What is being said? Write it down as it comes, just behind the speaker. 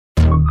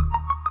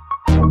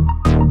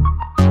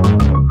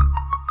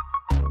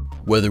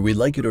Whether we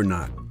like it or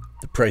not,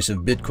 the price of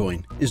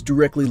Bitcoin is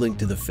directly linked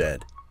to the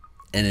Fed.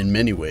 And in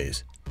many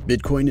ways,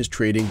 Bitcoin is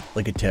trading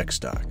like a tech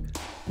stock,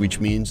 which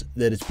means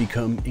that it's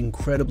become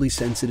incredibly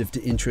sensitive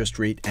to interest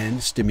rate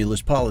and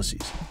stimulus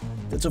policies.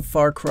 That's a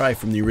far cry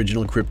from the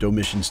original crypto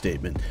mission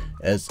statement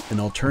as an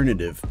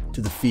alternative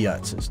to the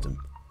fiat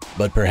system.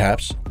 But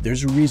perhaps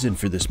there's a reason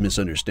for this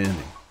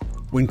misunderstanding.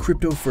 When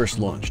crypto first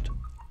launched,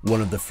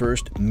 one of the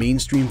first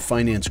mainstream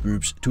finance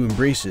groups to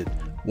embrace it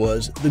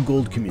was the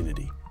gold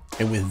community.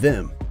 And with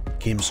them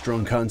came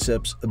strong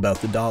concepts about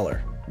the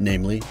dollar,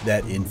 namely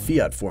that in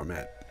fiat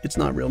format, it's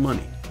not real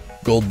money.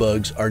 Gold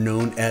bugs are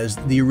known as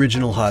the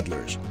original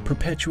hodlers,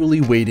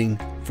 perpetually waiting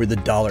for the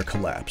dollar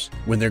collapse,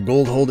 when their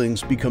gold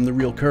holdings become the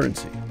real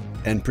currency.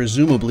 And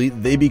presumably,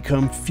 they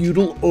become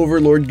feudal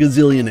overlord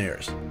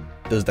gazillionaires.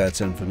 Does that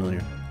sound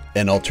familiar?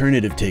 An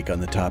alternative take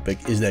on the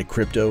topic is that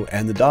crypto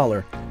and the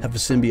dollar have a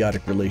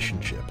symbiotic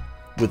relationship,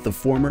 with the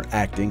former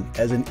acting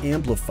as an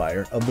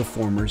amplifier of the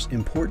former's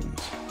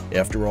importance.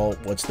 After all,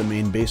 what's the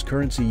main base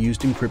currency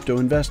used in crypto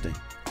investing?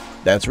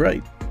 That's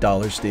right,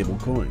 dollar stable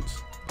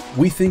coins.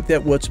 We think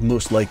that what's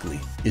most likely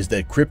is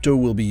that crypto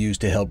will be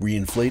used to help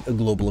reinflate a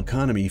global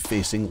economy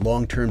facing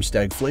long-term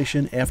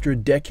stagflation after a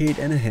decade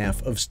and a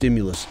half of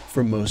stimulus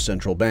from most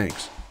central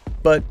banks.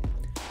 But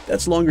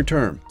that's longer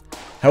term.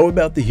 How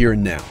about the here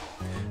and now?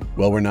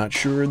 Well, we're not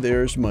sure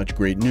there's much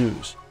great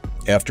news.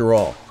 After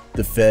all,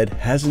 the Fed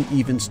hasn't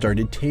even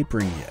started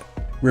tapering yet.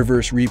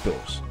 Reverse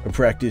repos, a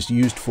practice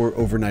used for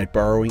overnight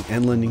borrowing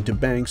and lending to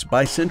banks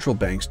by central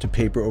banks to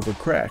paper over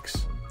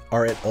cracks,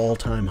 are at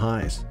all-time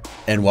highs.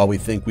 And while we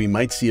think we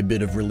might see a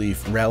bit of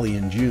relief rally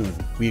in June,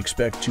 we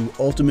expect to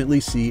ultimately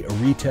see a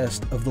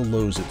retest of the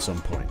lows at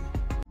some point.